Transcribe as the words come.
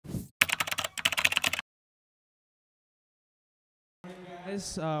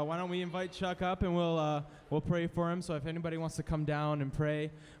guys, why don't we invite Chuck up and we'll pray for him. So if anybody wants to come down and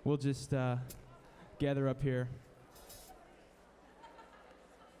pray, we'll just gather up here.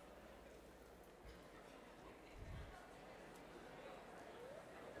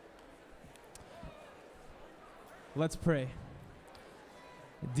 Let's pray.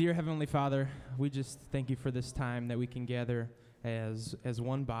 Dear Heavenly Father, we just thank you for this time that we can gather as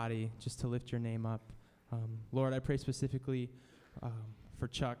one body just to lift your name up. Lord, I pray specifically for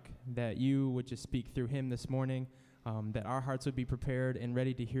Chuck, that you would just speak through him this morning, that our hearts would be prepared and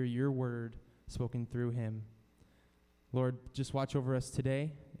ready to hear your word spoken through him. Lord, just watch over us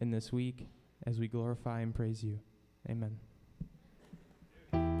today and this week as we glorify and praise you. Amen.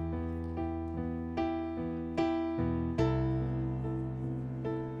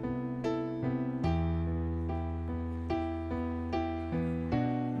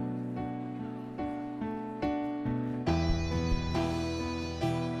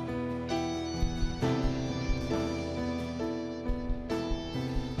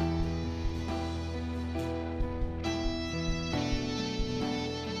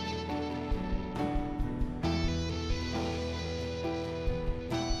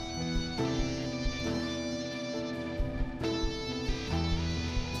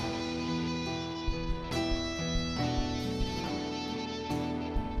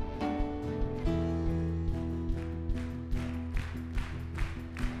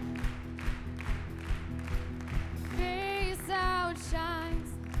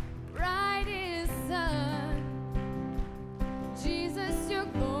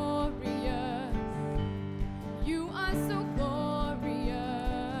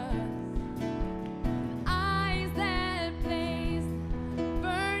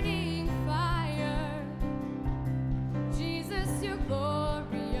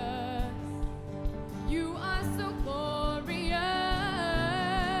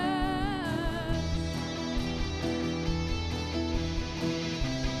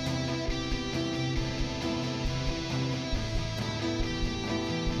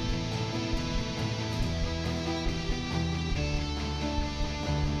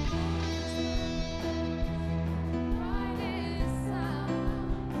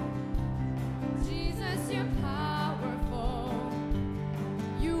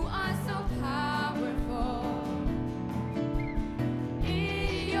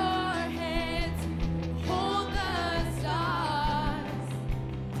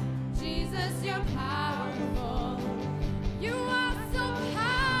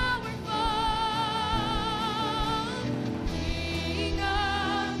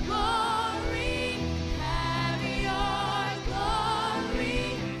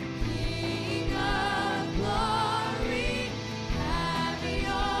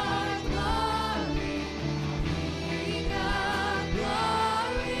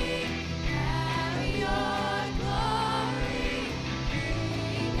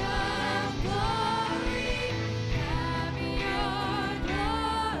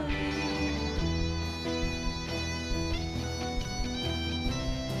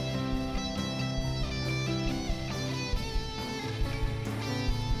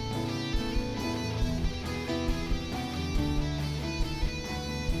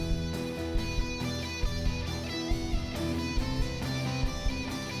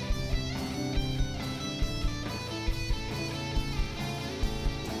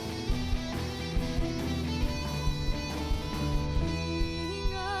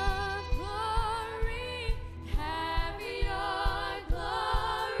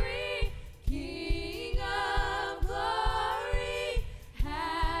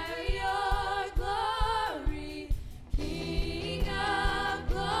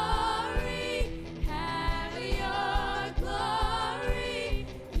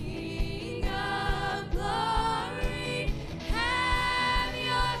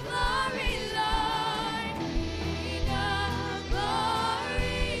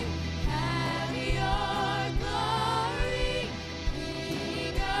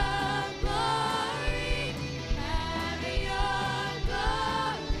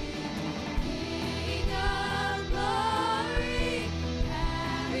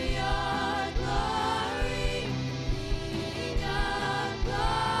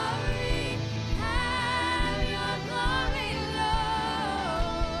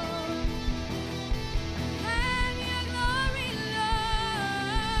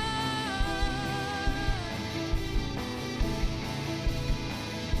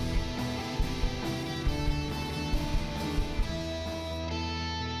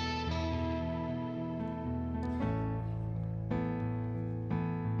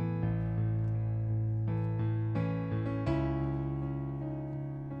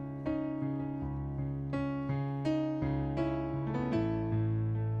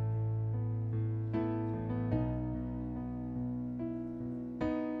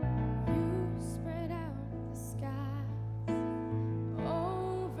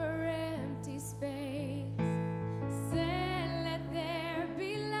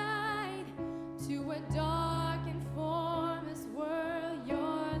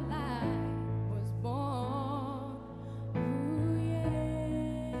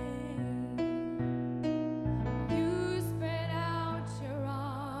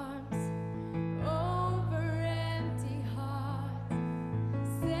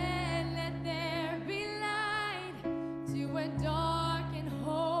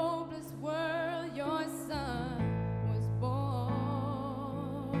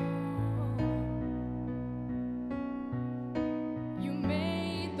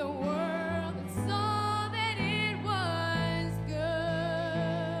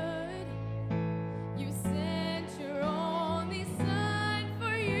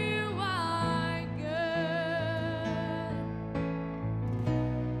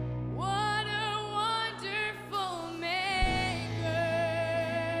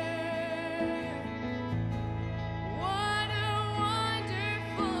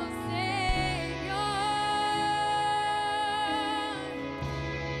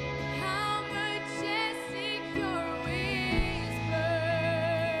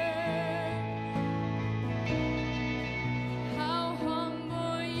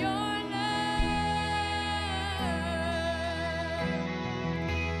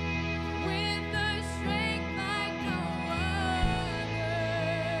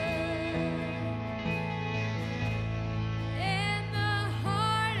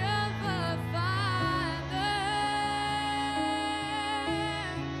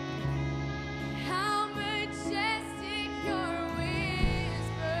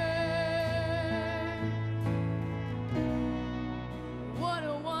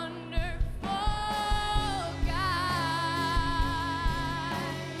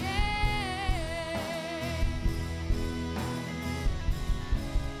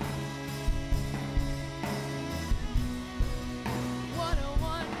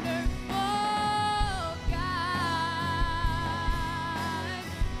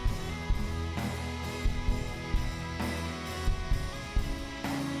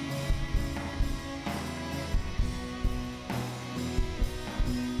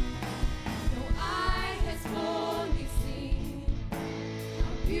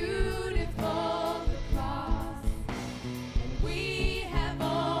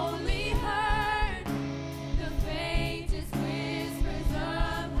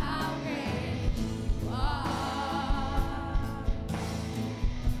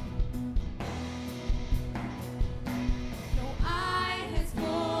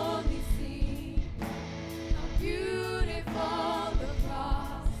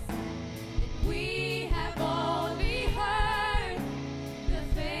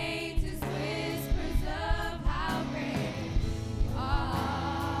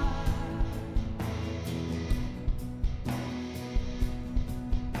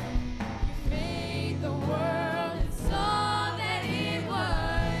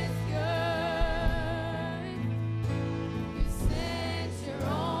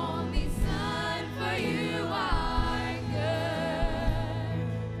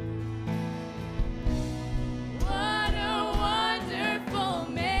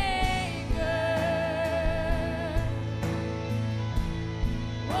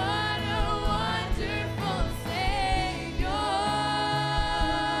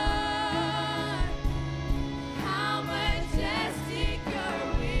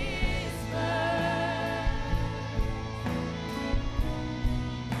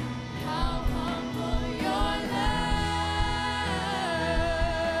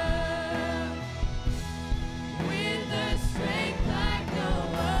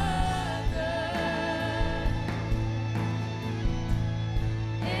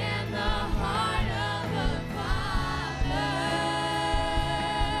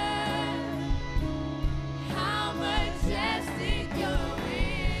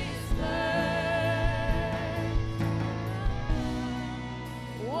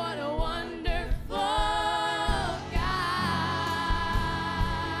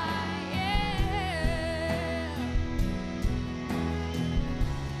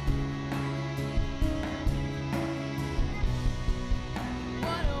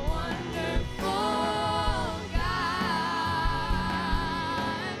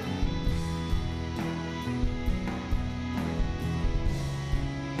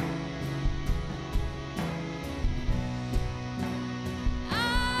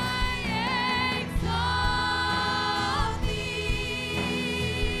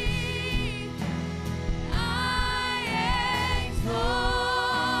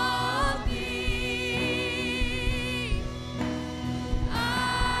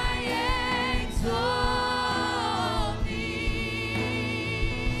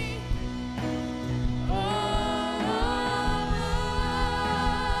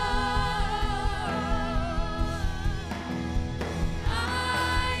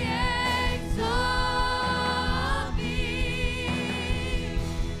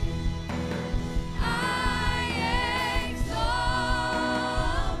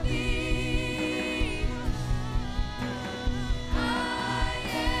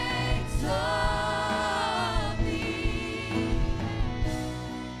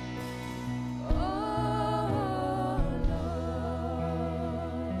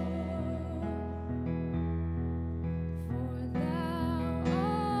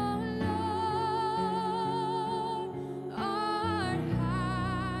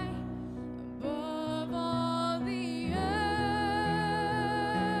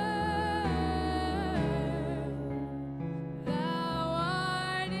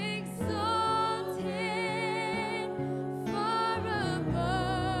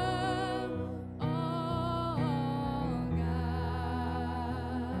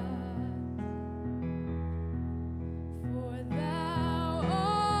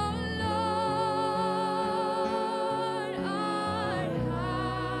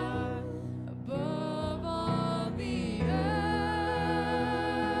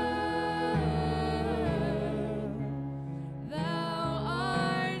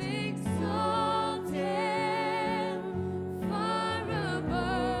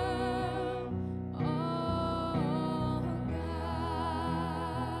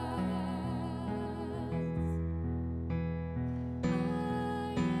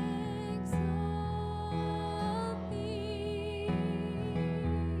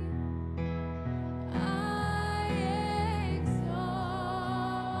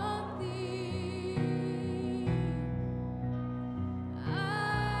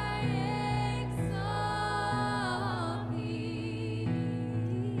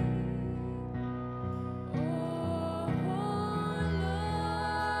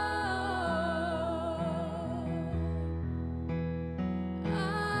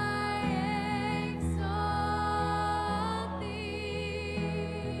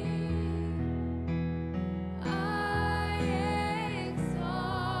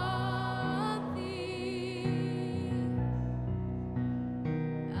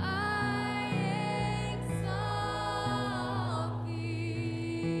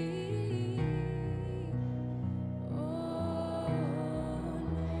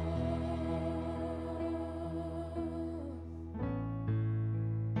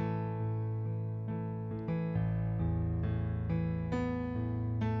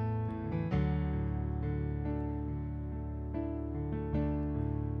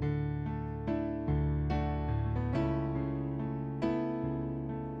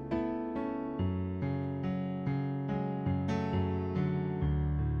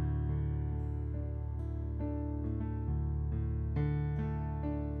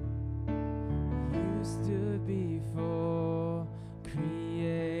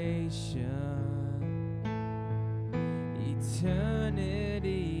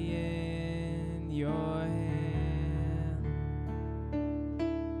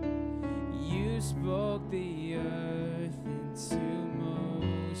 spoke the earth into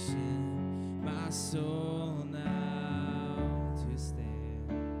motion, my soul now to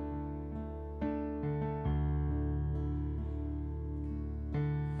stand.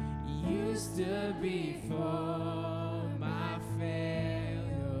 You stood before my failure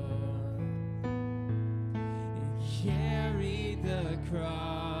and carried the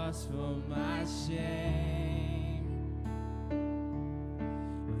cross for my shame.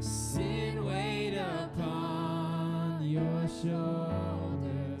 My sin weighed upon your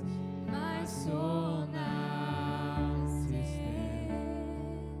shoulders, my soul now to stand.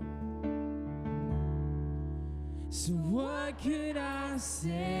 So what could I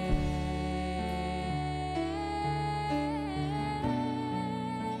say?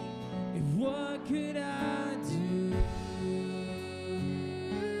 And what could I do?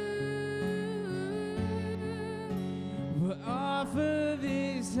 But offer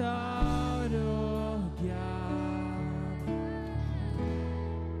this heart, oh God,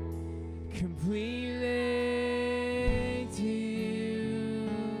 completely to you.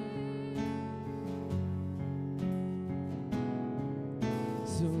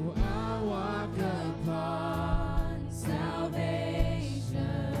 So I walk upon salvation,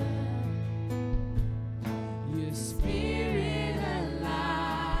 your spirit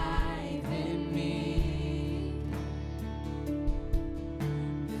alive in me.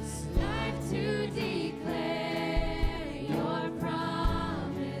 This life to declare your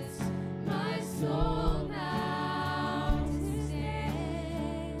promise, my soul now to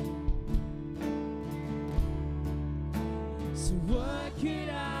stand. So what could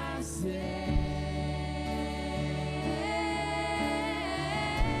I say?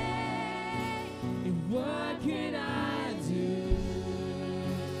 And what can I do?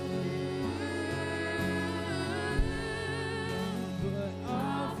 But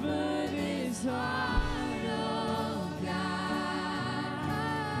offer this heart, oh God,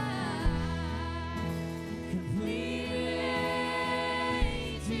 completely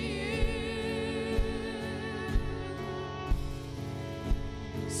to you.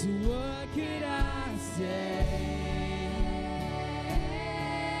 So what could I say?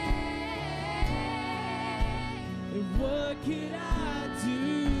 And what could I do?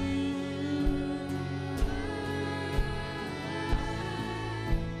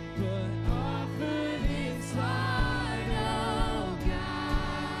 But offer this heart, oh God,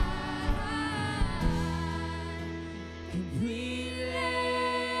 completely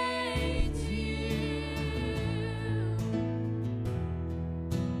to you.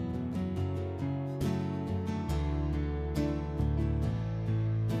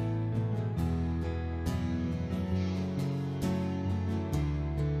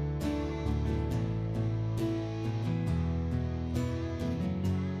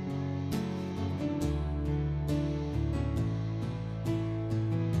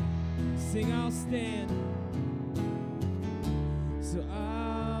 Sing, I'll stand. So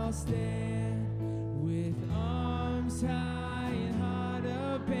I'll stand with arms high and heart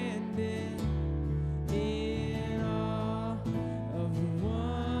abandoned, in awe of the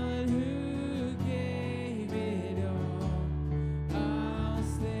one who gave it all. I'll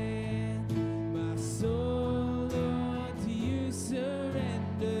stand, my soul, Lord, to you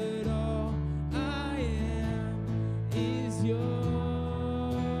surrendered. All I am is yours.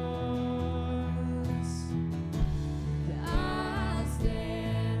 I'll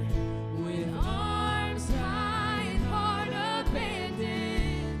stand with arms high and heart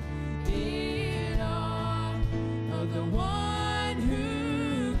abandoned, in awe of the one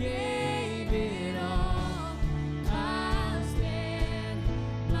who gave it all. I'll stand,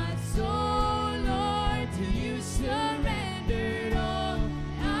 my soul, Lord, to you surrendered. All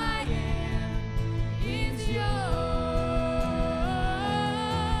I am is yours.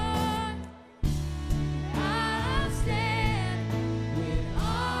 I'll stand with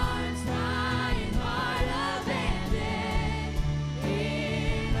arms high and heart abandoned,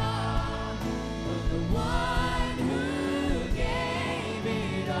 in awe of the one who gave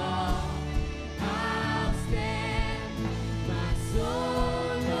it all. I'll stand, my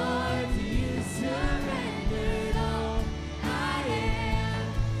soul, Lord, to you surrendered. All I am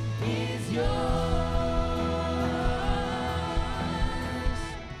is yours.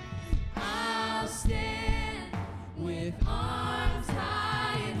 I'll stand with arms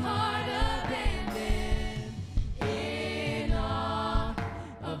high and heart abandoned, in awe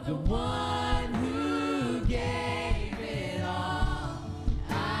of the one who gave it all.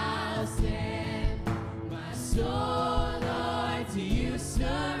 I'll stand, my soul, Lord, to you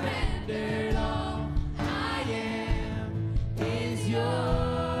surrendered. All I am is yours.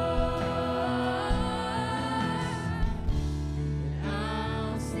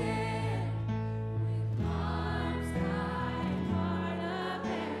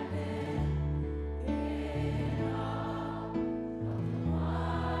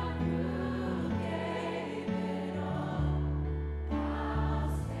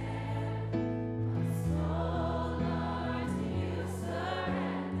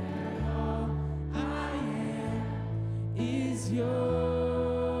 is yours.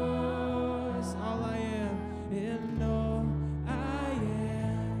 All I am and all I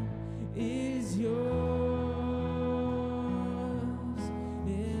am is yours.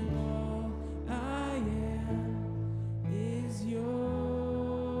 And all I am is yours.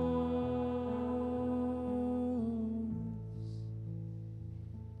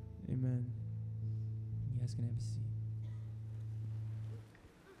 Amen. You guys can have a seat.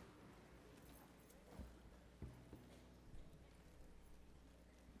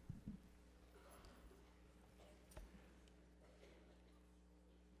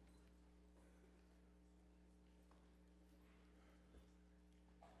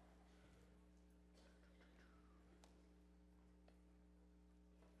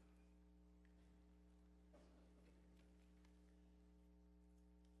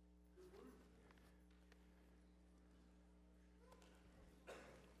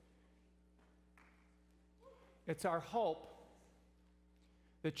 It's our hope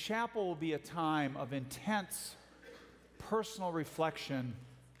that chapel will be a time of intense personal reflection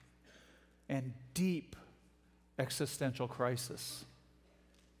and deep existential crisis.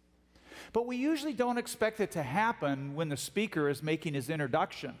 But we usually don't expect it to happen when the speaker is making his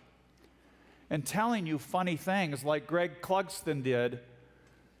introduction and telling you funny things like Greg Clugston did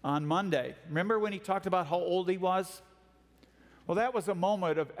on Monday. Remember when he talked about how old he was? Well, that was a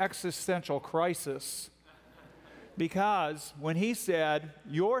moment of existential crisis. Because when he said,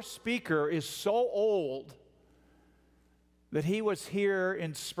 your speaker is so old that he was here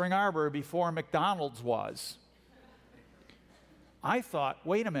in Spring Arbor before McDonald's was, I thought,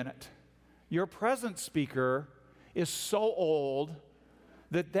 wait a minute, your present speaker is so old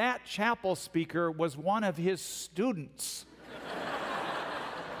that that chapel speaker was one of his students.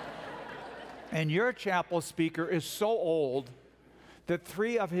 And your chapel speaker is so old that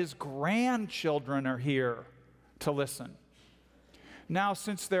 3 of his grandchildren are here to listen. Now,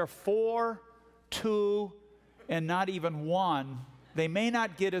 since they're 4, 2, and not even 1, they may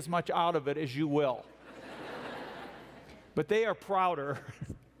not get as much out of it as you will. But they are prouder.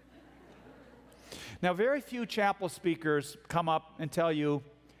 Now, very few chapel speakers come up and tell you,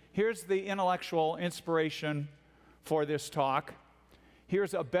 here's the intellectual inspiration for this talk,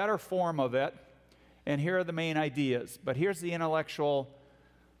 here's a better form of it, and here are the main ideas. But here's the intellectual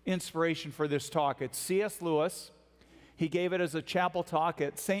inspiration for this talk. It's C.S. Lewis. He gave it as a chapel talk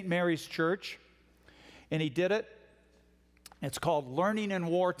at St. Mary's Church, and he did it. It's called Learning in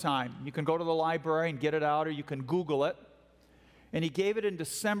Wartime. You can go to the library and get it out, or you can Google it. And he gave it in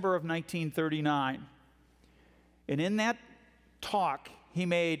December of 1939. And in that talk, he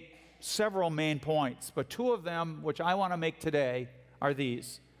made several main points, but 2 of them, which I want to make today, are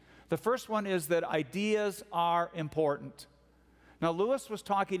these. The first one is that ideas are important. Now, Lewis was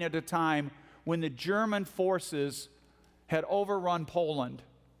talking at a time when the German forces had overrun Poland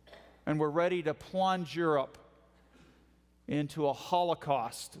and were ready to plunge Europe into a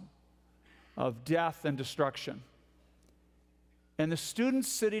holocaust of death and destruction. And the students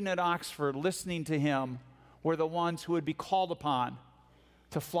sitting at Oxford listening to him were the ones who would be called upon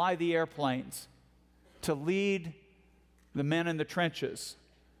to fly the airplanes, to lead the men in the trenches,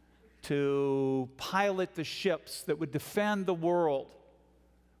 to pilot the ships that would defend the world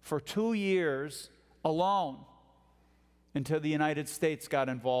for 2 years alone until the United States got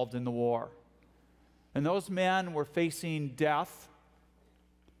involved in the war. And those men were facing death.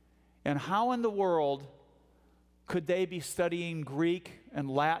 And how in the world could they be studying Greek and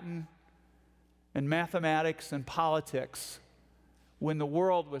Latin and mathematics and politics when the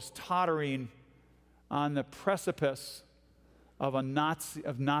world was tottering on the precipice of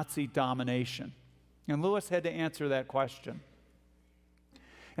Nazi domination? And Lewis had to answer that question.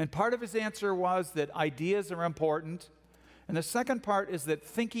 And part of his answer was that ideas are important. And the second part is that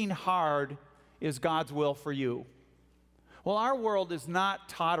thinking hard is God's will for you. Well, our world is not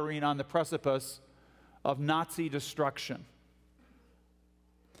tottering on the precipice of Nazi destruction.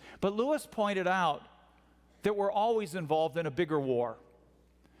 But Lewis pointed out that we're always involved in a bigger war.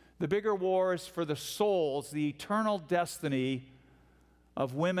 The bigger war is for the souls, the eternal destiny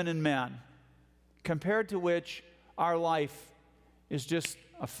of women and men, compared to which our life is just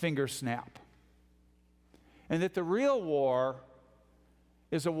a finger snap. And that the real war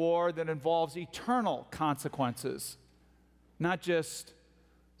is a war that involves eternal consequences, not just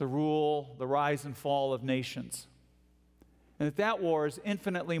the rule, the rise and fall of nations. And that war is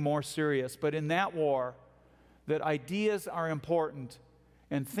infinitely more serious. But in that war, that ideas are important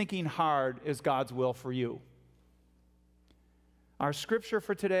and thinking hard is God's will for you. Our scripture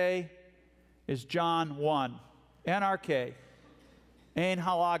for today is John 1. NRK, ein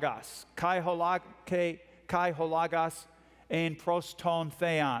halagas, kai holagas, ein proston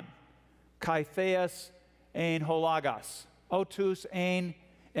theon, kai theos ein holagas, otus ein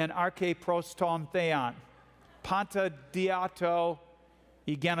and arche proston theon, panta diato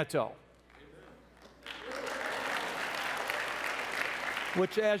egeneto.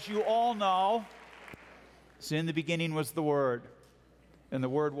 Which, as you all know, is in the beginning was the Word, and the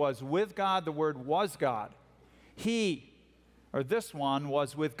Word was with God, the Word was God. He, or this one,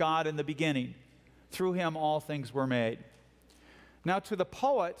 was with God in the beginning. Through him all things were made. Now to the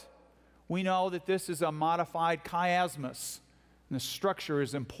poet, we know that this is a modified chiasmus, and the structure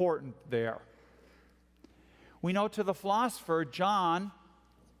is important there. We know to the philosopher, John,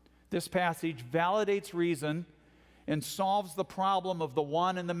 this passage validates reason and solves the problem of the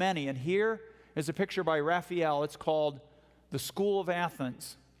one and the many. And here is a picture by Raphael. It's called The School of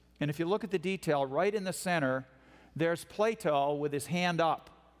Athens. And if you look at the detail, right in the center, there's Plato with his hand up.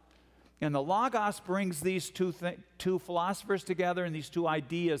 And the Logos brings these two philosophers together and these two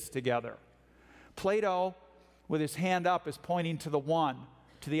ideas together. Plato, with his hand up, is pointing to the one,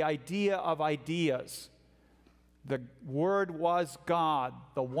 to the idea of ideas. The Word was God,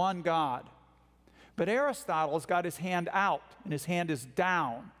 the one God. But Aristotle's got his hand out, and his hand is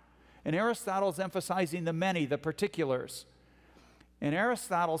down. And Aristotle's emphasizing the many, the particulars. And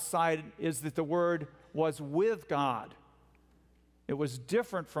Aristotle's side is that the Word was with God. It was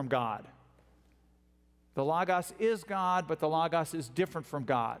different from God. The Logos is God, but the Logos is different from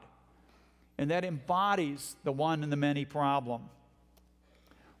God. And that embodies the one and the many problem.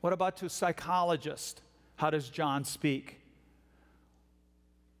 What about to psychologists? How does John speak?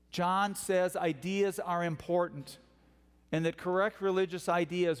 John says ideas are important, and that correct religious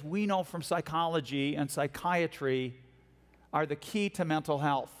ideas, we know from psychology and psychiatry, are the key to mental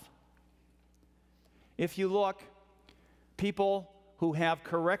health. If you look, people who have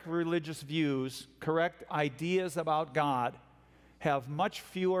correct religious views, correct ideas about God, have much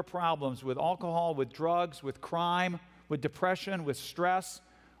fewer problems with alcohol, with drugs, with crime, with depression, with stress,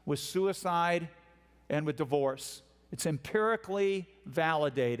 with suicide, and with divorce. It's empirically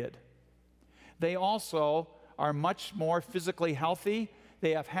validated. They also are much more physically healthy,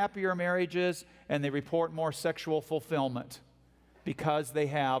 they have happier marriages, and they report more sexual fulfillment because they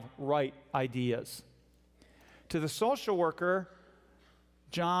have right ideas. To the social worker,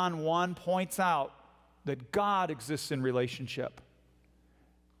 John 1 points out that God exists in relationship,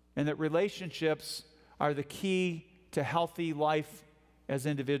 and that relationships are the key to healthy life as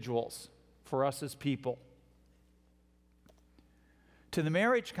individuals, for us as people. To the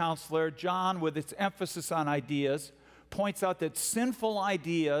marriage counselor, John, with its emphasis on ideas, points out that sinful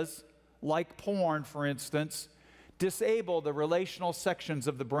ideas, like porn, for instance, disable the relational sections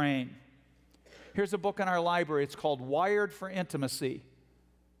of the brain. Here's a book in our library. It's called Wired for Intimacy.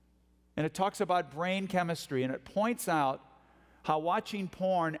 And it talks about brain chemistry, and it points out how watching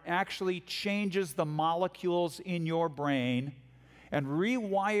porn actually changes the molecules in your brain and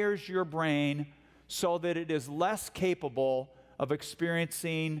rewires your brain so that it is less capable of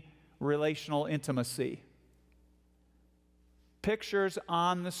experiencing relational intimacy. Pictures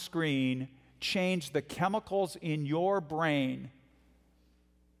on the screen change the chemicals in your brain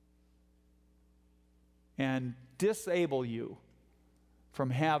and disable you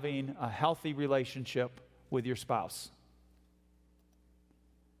from having a healthy relationship with your spouse.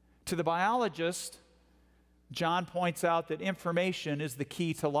 To the biologist, John points out that information is the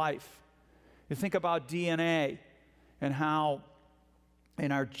key to life. You think about DNA and how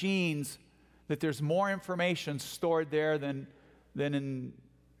in our genes that there's more information stored there than in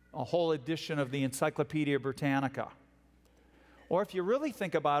a whole edition of the Encyclopedia Britannica. Or if you really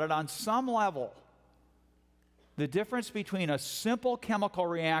think about it, on some level, the difference between a simple chemical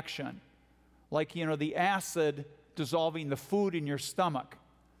reaction, like, the acid dissolving the food in your stomach,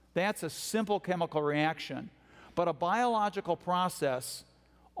 that's a simple chemical reaction. But a biological process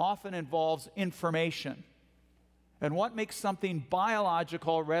often involves information. And what makes something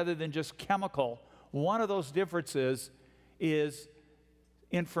biological rather than just chemical? One of those differences is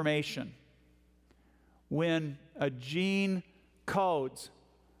information. When a gene codes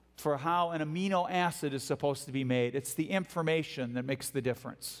for how an amino acid is supposed to be made, it's the information that makes the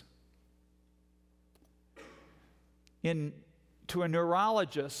difference. To a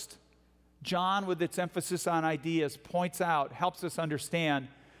neurologist, John, with its emphasis on ideas, points out, helps us understand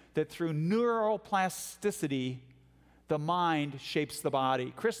that through neuroplasticity, the mind shapes the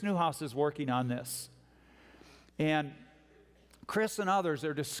body. Chris Newhouse is working on this. And Chris and others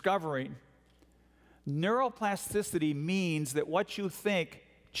are discovering neuroplasticity means that what you think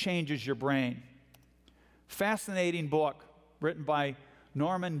changes your brain. Fascinating book written by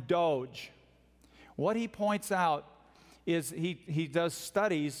Norman Doidge. What he points out is he does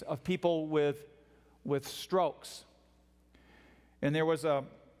studies of people with strokes. And there was a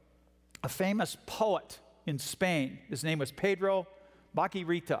famous poet in Spain. His name was Pedro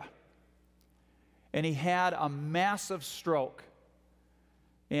Baquirita. And he had a massive stroke.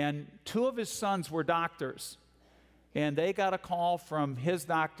 And two of his sons were doctors. And they got a call from his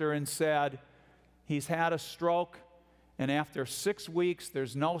doctor and said, he's had a stroke, and after 6 weeks,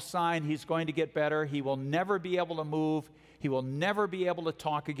 there's no sign he's going to get better. He will never be able to move. He will never be able to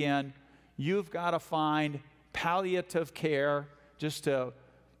talk again. You've got to find palliative care just to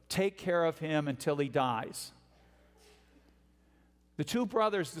take care of him until he dies. The two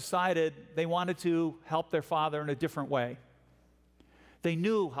brothers decided they wanted to help their father in a different way. They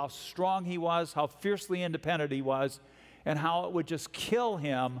knew how strong he was, how fiercely independent he was, and how it would just kill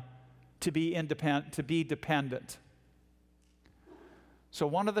him to be independent, to be dependent. So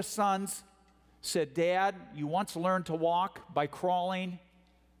one of the sons said, "Dad, you once learned to walk by crawling.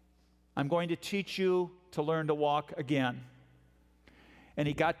 I'm going to teach you to learn to walk again." And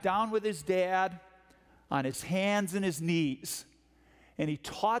he got down with his dad on his hands and his knees, and he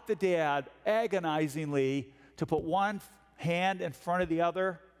taught the dad agonizingly to put one hand in front of the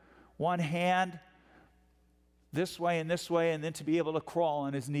other, one hand this way, and then to be able to crawl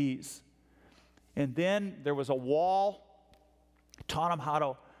on his knees. And then there was a wall. Taught him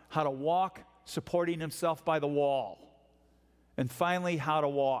how to walk, supporting himself by the wall. And finally, how to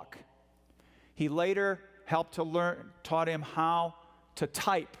walk. He later taught him how to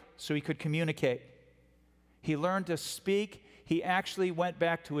type so he could communicate. He learned to speak. He actually went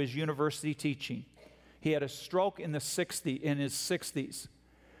back to his university teaching. He had a stroke in his 60s.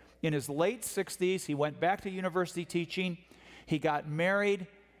 In his late 60s, he went back to university teaching. He got married,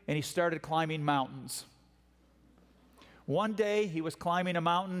 and he started climbing mountains. One day, he was climbing a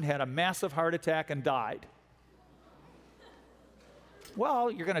mountain, had a massive heart attack, and died.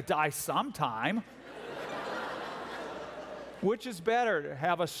 Well, you're going to die sometime. Which is better, to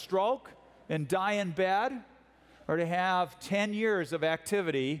have a stroke and die in bed, or to have 10 years of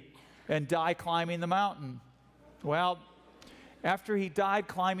activity and die climbing the mountain? Well, after he died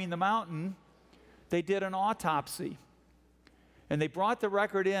climbing the mountain, they did an autopsy. And they brought the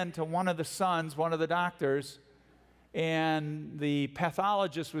record in to one of the sons, one of the doctors, and the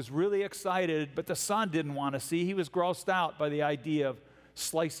pathologist was really excited, but the son didn't want to see. He was grossed out by the idea of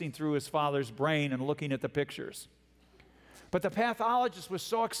slicing through his father's brain and looking at the pictures. But the pathologist was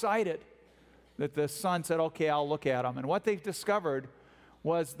so excited that the son said, "Okay, I'll look at him." And what they discovered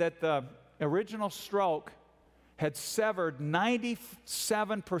was that the original stroke had severed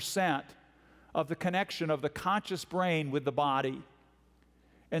 97% of the connection of the conscious brain with the body,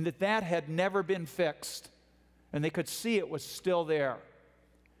 and that had never been fixed. And they could see it was still there.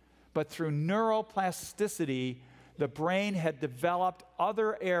 But through neuroplasticity, the brain had developed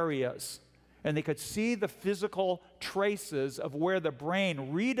other areas, and they could see the physical traces of where the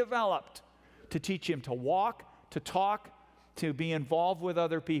brain redeveloped to teach him to walk, to talk, to be involved with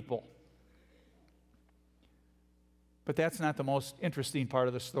other people. But that's not the most interesting part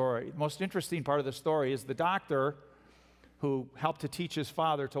of the story. The most interesting part of the story is the doctor who helped to teach his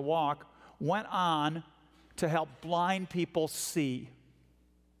father to walk went on to help blind people see.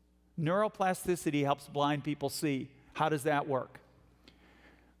 Neuroplasticity helps blind people see. How does that work?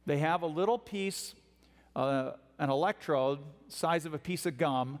 They have a little piece, an electrode, size of a piece of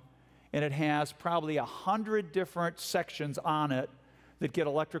gum, and it has probably 100 different sections on it that get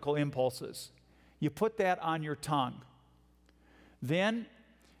electrical impulses. You put that on your tongue. Then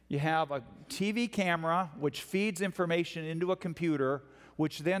you have a TV camera which feeds information into a computer,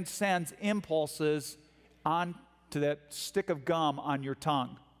 which then sends impulses on to that stick of gum on your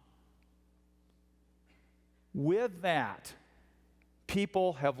tongue. With that,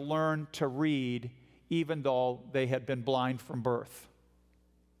 people have learned to read even though they had been blind from birth.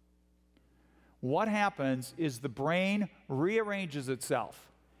 What happens is the brain rearranges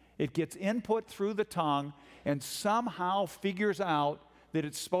itself. It gets input through the tongue and somehow figures out that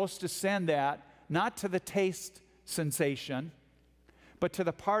it's supposed to send that not to the taste sensation, but to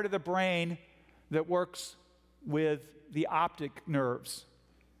the part of the brain that works with the optic nerves.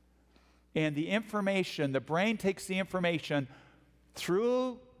 And the information, the brain takes the information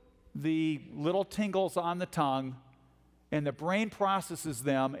through the little tingles on the tongue, and the brain processes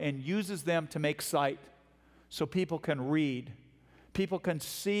them and uses them to make sight so people can read. People can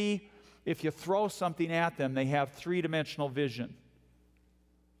see. If you throw something at them, they have three-dimensional vision.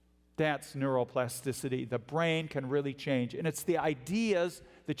 That's neuroplasticity. The brain can really change. And it's the ideas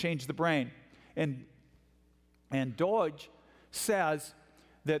that change the brain. And Dodge says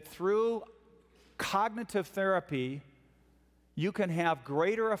that through cognitive therapy, you can have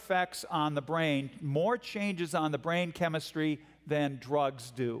greater effects on the brain, more changes on the brain chemistry than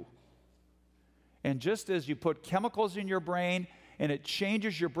drugs do. And just as you put chemicals in your brain and it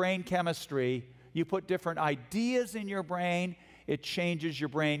changes your brain chemistry, you put different ideas in your brain, it changes your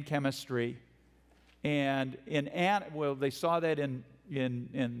brain chemistry. And they saw that in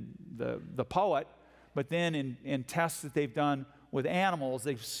the poet, but then in tests that they've done with animals,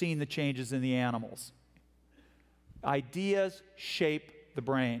 they've seen the changes in the animals. Ideas shape the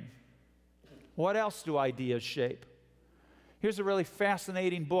brain. What else do ideas shape? Here's a really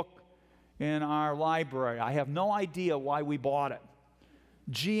fascinating book in our library. I have no idea why we bought it.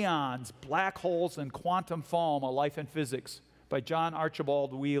 Geons, Black Holes, and Quantum Foam, A Life in Physics by John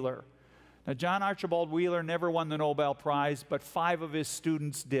Archibald Wheeler. Now, John Archibald Wheeler never won the Nobel Prize, but 5 of his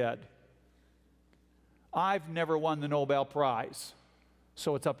students did. I've never won the Nobel Prize,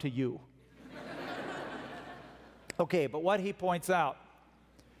 so it's up to you. Okay, but what he points out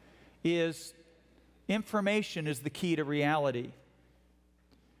is information is the key to reality.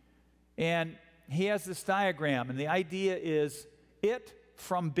 And he has this diagram, and the idea is it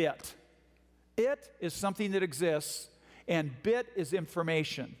from bit. It is something that exists, and bit is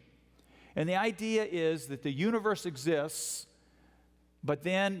information. And the idea is that the universe exists, but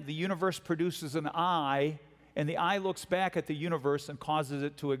then the universe produces an eye, and the eye looks back at the universe and causes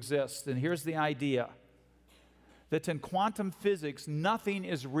it to exist. And here's the idea, that in quantum physics, nothing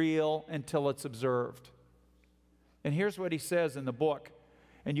is real until it's observed. And here's what he says in the book,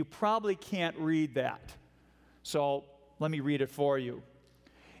 and you probably can't read that. So let me read it for you.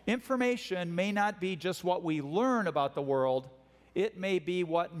 Information may not be just what we learn about the world, it may be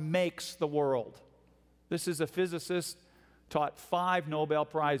what makes the world. This is a physicist, taught 5 Nobel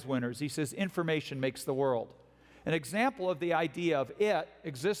Prize winners. He says information makes the world. An example of the idea of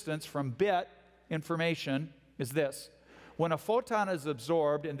existence from bit, information, is this. When a photon is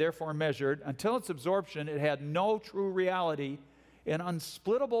absorbed and therefore measured, until its absorption it had no true reality, an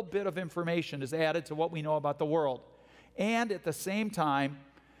unsplittable bit of information is added to what we know about the world. And at the same time,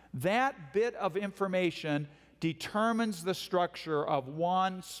 that bit of information determines the structure of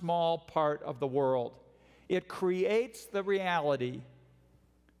one small part of the world. It creates the reality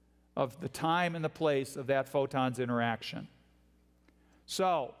of the time and the place of that photon's interaction.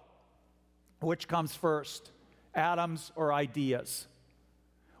 So, which comes first, atoms or ideas?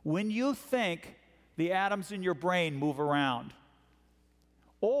 When you think, the atoms in your brain move around.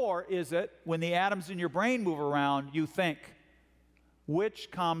 Or is it, when the atoms in your brain move around, you think? Which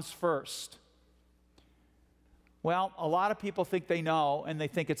comes first? Well, a lot of people think they know, and they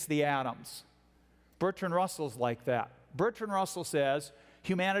think it's the atoms. Bertrand Russell's like that. Bertrand Russell says,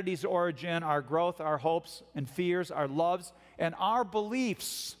 humanity's origin, our growth, our hopes and fears, our loves, and our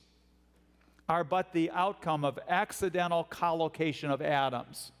beliefs are but the outcome of accidental collocation of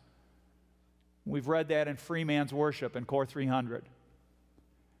atoms. We've read that in Free Man's Worship in Core 300.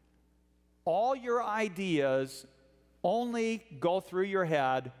 All your ideas only go through your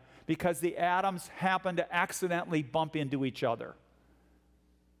head because the atoms happen to accidentally bump into each other.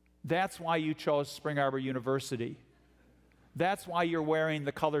 That's why you chose Spring Arbor University. That's why you're wearing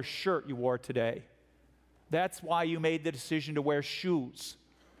the color shirt you wore today. That's why you made the decision to wear shoes.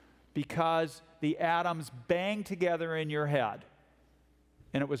 Because the atoms bang together in your head.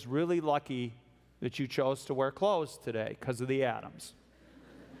 And it was really lucky that you chose to wear clothes today because of the atoms.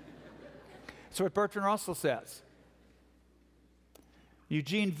 That's what Bertrand Russell says.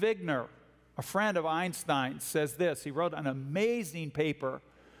 Eugene Wigner, a friend of Einstein's, says this. He wrote an amazing paper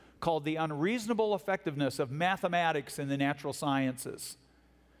called The Unreasonable Effectiveness of Mathematics in the Natural Sciences.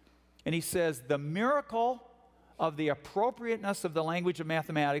 And he says, the miracle of the appropriateness of the language of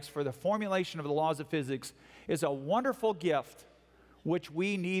mathematics for the formulation of the laws of physics is a wonderful gift which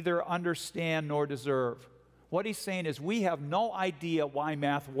we neither understand nor deserve. What he's saying is we have no idea why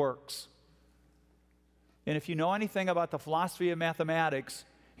math works. And if you know anything about the philosophy of mathematics,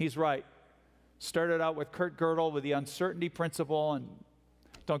 he's right. Started out with Kurt Gödel with the uncertainty principle, and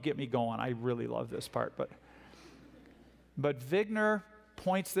don't get me going. I really love this part. But Wigner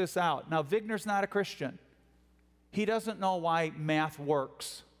points this out. Now, Wigner's not a Christian. He doesn't know why math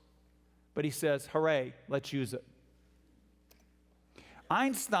works. But he says, hooray, let's use it.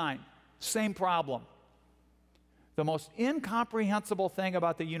 Einstein, same problem. The most incomprehensible thing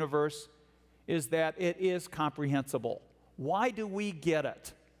about the universe is that it is comprehensible. Why do we get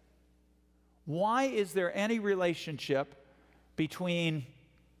it? Why is there any relationship between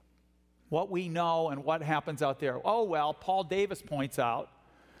what we know and what happens out there? Oh, well, Paul Davis points out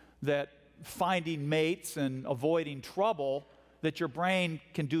that finding mates and avoiding trouble, that your brain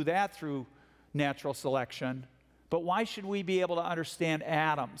can do that through natural selection. But why should we be able to understand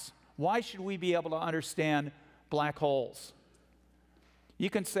atoms? Why should we be able to understand black holes? You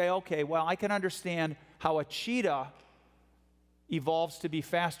can say, okay, well, I can understand how a cheetah evolves to be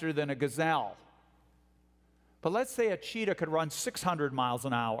faster than a gazelle. But let's say a cheetah could run 600 miles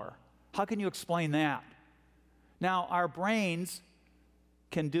an hour. How can you explain that? Now, our brains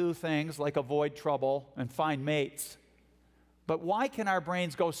can do things like avoid trouble and find mates. But why can our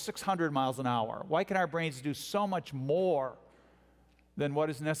brains go 600 miles an hour? Why can our brains do so much more than what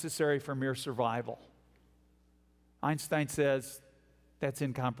is necessary for mere survival? Einstein says that's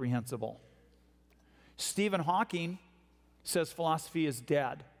incomprehensible. Stephen Hawking says philosophy is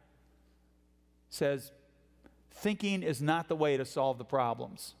dead. Says thinking is not the way to solve the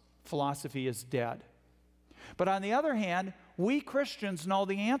problems. Philosophy is dead. But on the other hand, we Christians know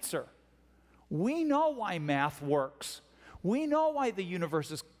the answer. We know why math works. We know why the universe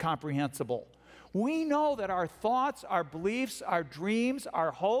is comprehensible. We know that our thoughts, our beliefs, our dreams,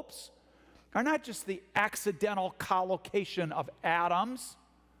 our hopes are not just the accidental collocation of atoms.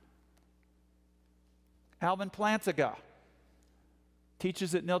 Alvin Plantinga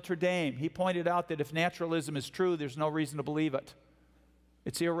teaches at Notre Dame. He pointed out that if naturalism is true, there's no reason to believe it.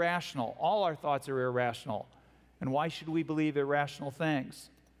 It's irrational. All our thoughts are irrational. And why should we believe irrational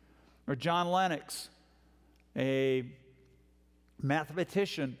things? Or John Lennox, a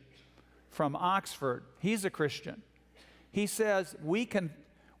mathematician from Oxford. He's a Christian. He says, we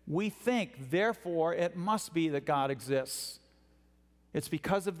think, therefore it must be that God exists. It's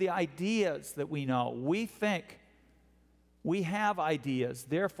because of the ideas that we know. We think, we have ideas,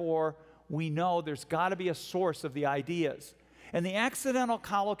 therefore we know there's got to be a source of the ideas. And the accidental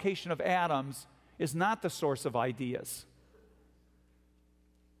collocation of atoms is not the source of ideas.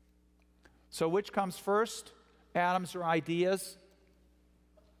 So which comes first, atoms or ideas?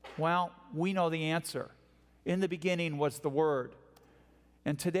 Well, we know the answer. In the beginning was the Word.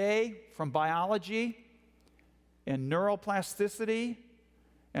 And today, from biology and neuroplasticity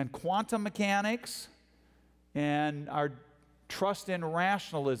and quantum mechanics and our trust in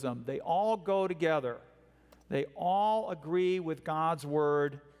rationalism, they all go together. They all agree with God's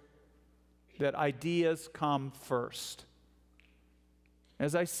Word that ideas come first.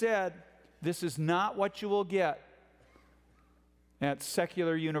 As I said, this is not what you will get at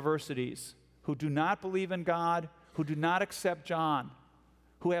secular universities who do not believe in God, who do not accept John,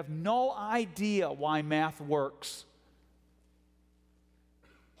 who have no idea why math works.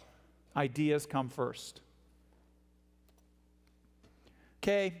 Ideas come first.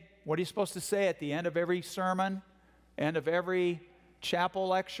 Okay, what are you supposed to say at the end of every sermon, end of every chapel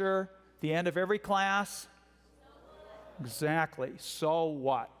lecture, the end of every class? Exactly. So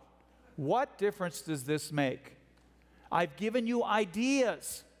what? What difference does this make? I've given you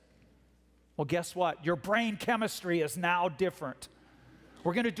ideas. Well, guess what? Your brain chemistry is now different.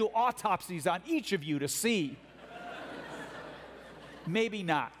 We're going to do autopsies on each of you to see. Maybe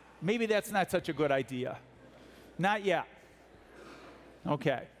not. Maybe that's not such a good idea. Not yet.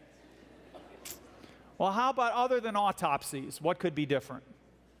 Okay. Well, how about other than autopsies? What could be different?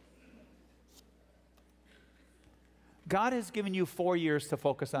 God has given you 4 years to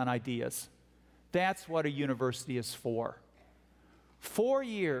focus on ideas. That's what a university is for. 4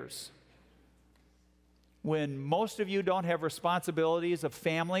 years when most of you don't have responsibilities of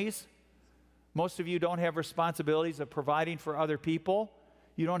families, most of you don't have responsibilities of providing for other people,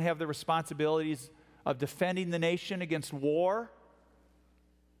 you don't have the responsibilities of defending the nation against war,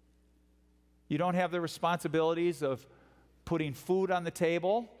 you don't have the responsibilities of putting food on the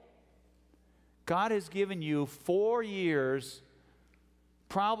table. God has given you 4 years,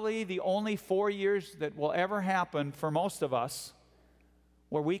 probably the only 4 years that will ever happen for most of us,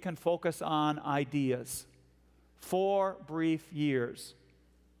 where we can focus on ideas. 4 brief years.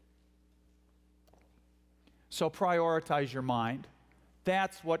 So prioritize your mind.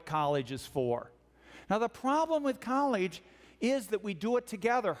 That's what college is for. Now, the problem with college is that we do it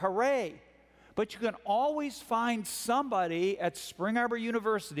together. Hooray! But you can always find somebody at Spring Arbor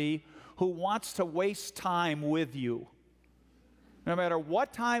University who wants to waste time with you. No matter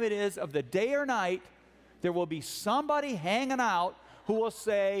what time it is of the day or night, there will be somebody hanging out who will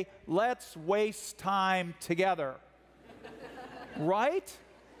say, let's waste time together. Right?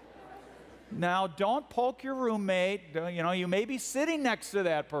 Now, don't poke your roommate. You know, you may be sitting next to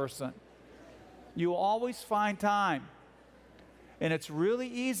that person. You always find time. And it's really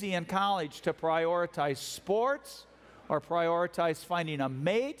easy in college to prioritize sports, or prioritize finding a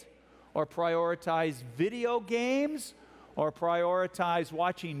mate, or prioritize video games, or prioritize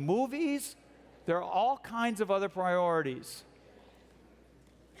watching movies. There are all kinds of other priorities.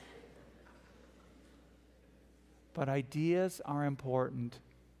 But ideas are important.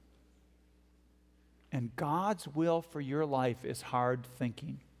 And God's will for your life is hard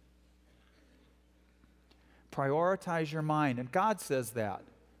thinking. Prioritize your mind. And God says that.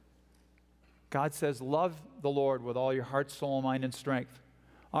 God says, love the Lord with all your heart, soul, mind, and strength.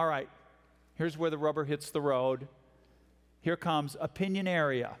 All right, here's where the rubber hits the road. Here comes opinion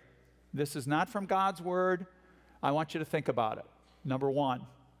area. This is not from God's word. I want you to think about it. Number one,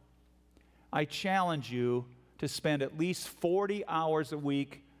 I challenge you to spend at least 40 hours a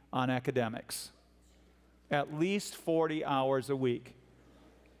week on academics. At least 40 hours a week.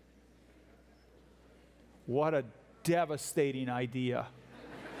 What a devastating idea.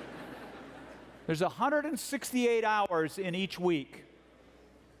 There's 168 hours in each week.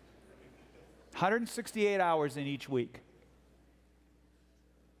 168 hours in each week.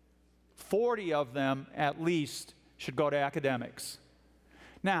 40 of them, at least, should go to academics.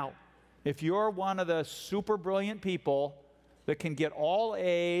 Now, if you're one of the super brilliant people that can get all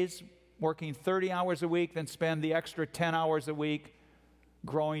A's, working 30 hours a week, then spend the extra 10 hours a week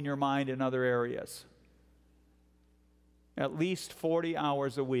growing your mind in other areas. At least 40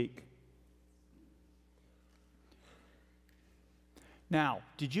 hours a week. Now,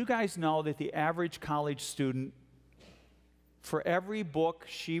 did you guys know that the average college student, for every book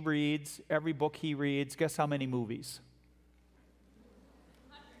she reads, every book he reads, guess how many movies?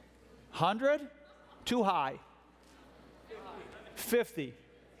 100? Too high. 50.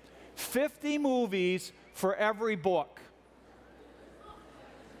 50 movies for every book.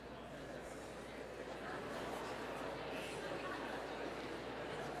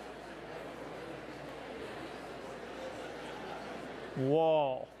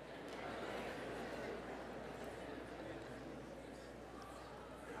 Whoa.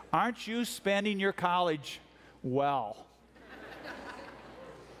 Aren't you spending your college well?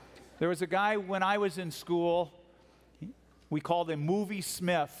 There was a guy when I was in school, we called him Movie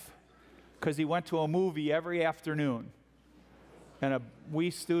Smith, because he went to a movie every afternoon. And we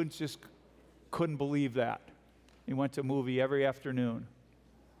students just couldn't believe that. He went to a movie every afternoon.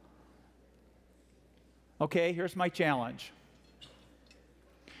 Okay, here's my challenge.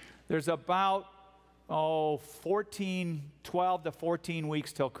 There's about 12 to 14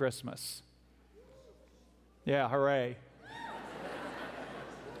 weeks till Christmas. Yeah, hooray.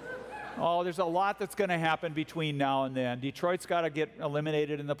 Oh, there's a lot that's going to happen between now and then. Detroit's got to get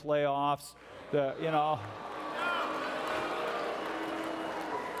eliminated in the playoffs. I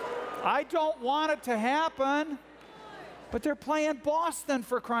don't want it to happen, but they're playing Boston,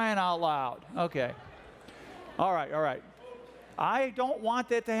 for crying out loud. Okay. All right. I don't want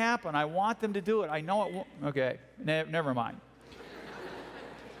that to happen. I want them to do it. I know it won't. Okay, never mind.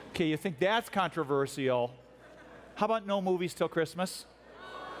 Okay, you think that's controversial. How about no movies till Christmas?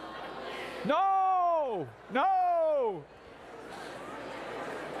 No!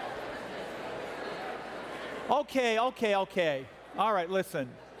 Okay. All right, listen.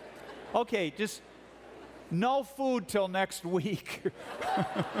 Okay, just no food till next week.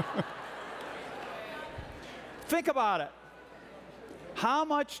 Think about it. How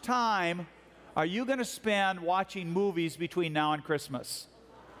much time are you going to spend watching movies between now and Christmas?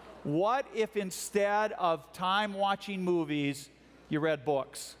 What if instead of time watching movies, you read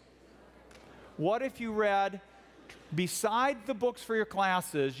books? What if you read, beside the books for your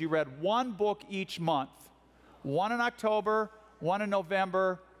classes, you read one book each month? One in October, one in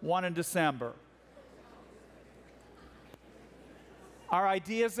November, one in December. Are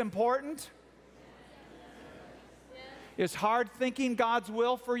ideas important? Is hard thinking God's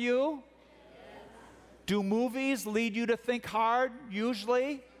will for you? Do movies lead you to think hard,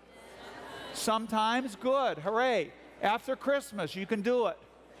 usually? Sometimes? Good. Hooray. After Christmas, you can do it.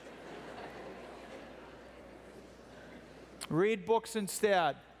 Read books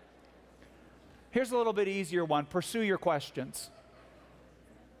instead. Here's a little bit easier one. Pursue your questions.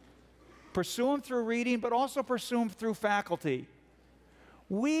 Pursue them through reading, but also pursue them through faculty.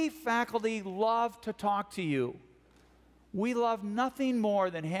 We faculty love to talk to you. We love nothing more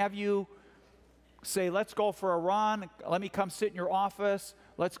than have you say, let's go for a run, let me come sit in your office,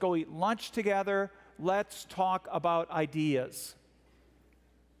 let's go eat lunch together, let's talk about ideas.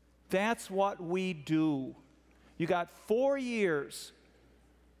 That's what we do. You got 4 years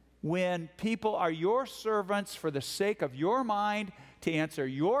when people are your servants for the sake of your mind to answer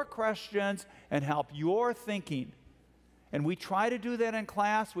your questions and help your thinking. And we try to do that in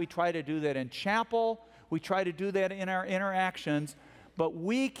class, we try to do that in chapel, we try to do that in our interactions, but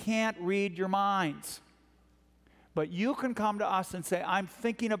we can't read your minds. But you can come to us and say, I'm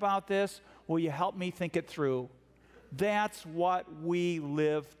thinking about this, will you help me think it through? That's what we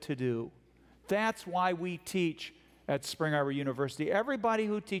live to do. That's why we teach at Spring Arbor University. Everybody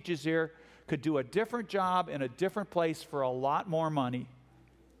who teaches here could do a different job in a different place for a lot more money.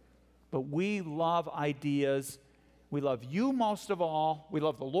 But we love ideas. We love you most of all. We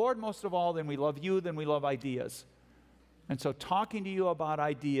love the Lord most of all. Then we love you. Then we love ideas. And so talking to you about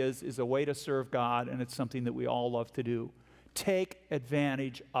ideas is a way to serve God, and it's something that we all love to do. Take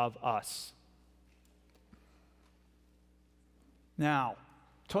advantage of us. Now,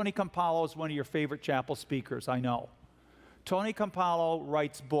 Tony Campolo is one of your favorite chapel speakers, I know. Tony Campolo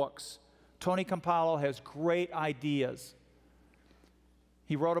writes books. Tony Campolo has great ideas.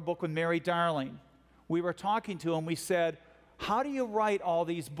 He wrote a book with Mary Darling. We were talking to him. We said, how do you write all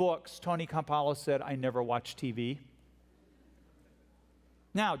these books? Tony Campolo said, I never watch TV.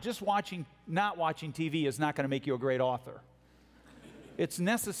 Now, just not watching TV is not going to make you a great author. It's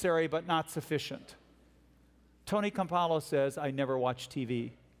necessary, but not sufficient. Tony Campolo says, I never watch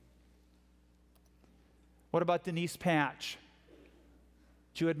TV. What about Denise Patch?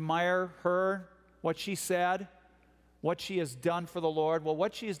 Do you admire her, what she said, what she has done for the Lord? Well,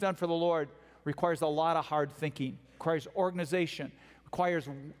 what she has done for the Lord requires a lot of hard thinking, requires organization, requires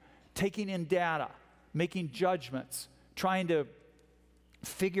taking in data, making judgments, trying to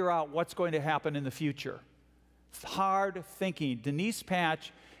figure out what's going to happen in the future. It's hard thinking. Denise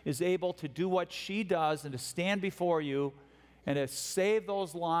Patch is able to do what she does and to stand before you and to save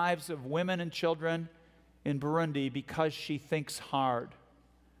those lives of women and children in Burundi because she thinks hard.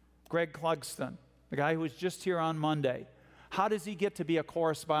 Greg Clugston, the guy who was just here on Monday, how does he get to be a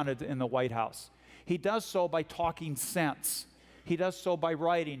correspondent in the White House? He does so by talking sense. He does so by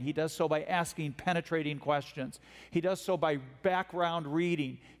writing. He does so by asking penetrating questions. He does so by background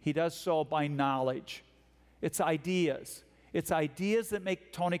reading. He does so by knowledge. It's ideas. It's ideas that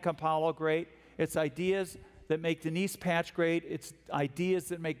make Tony Campolo great. It's ideas that make Denise Patch great. It's ideas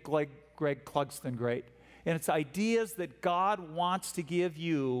that make Greg Clugston great. And it's ideas that God wants to give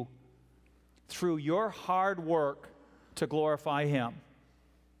you through your hard work to glorify Him.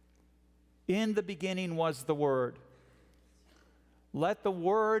 In the beginning was the Word. Let the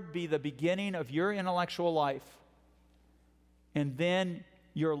Word be the beginning of your intellectual life. And then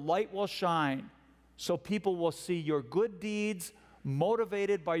your light will shine so people will see your good deeds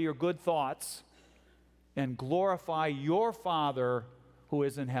motivated by your good thoughts and glorify your Father who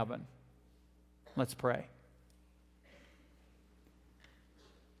is in heaven. Let's pray.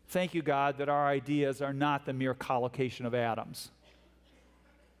 Thank you, God, that our ideas are not the mere collocation of atoms,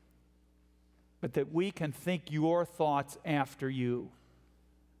 but that we can think your thoughts after you.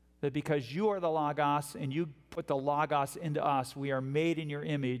 That because you are the Logos and you put the Logos into us, we are made in your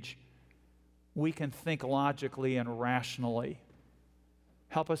image, we can think logically and rationally.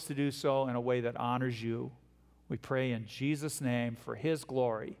 Help us to do so in a way that honors you. We pray in Jesus' name for His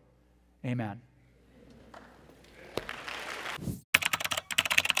glory. Amen.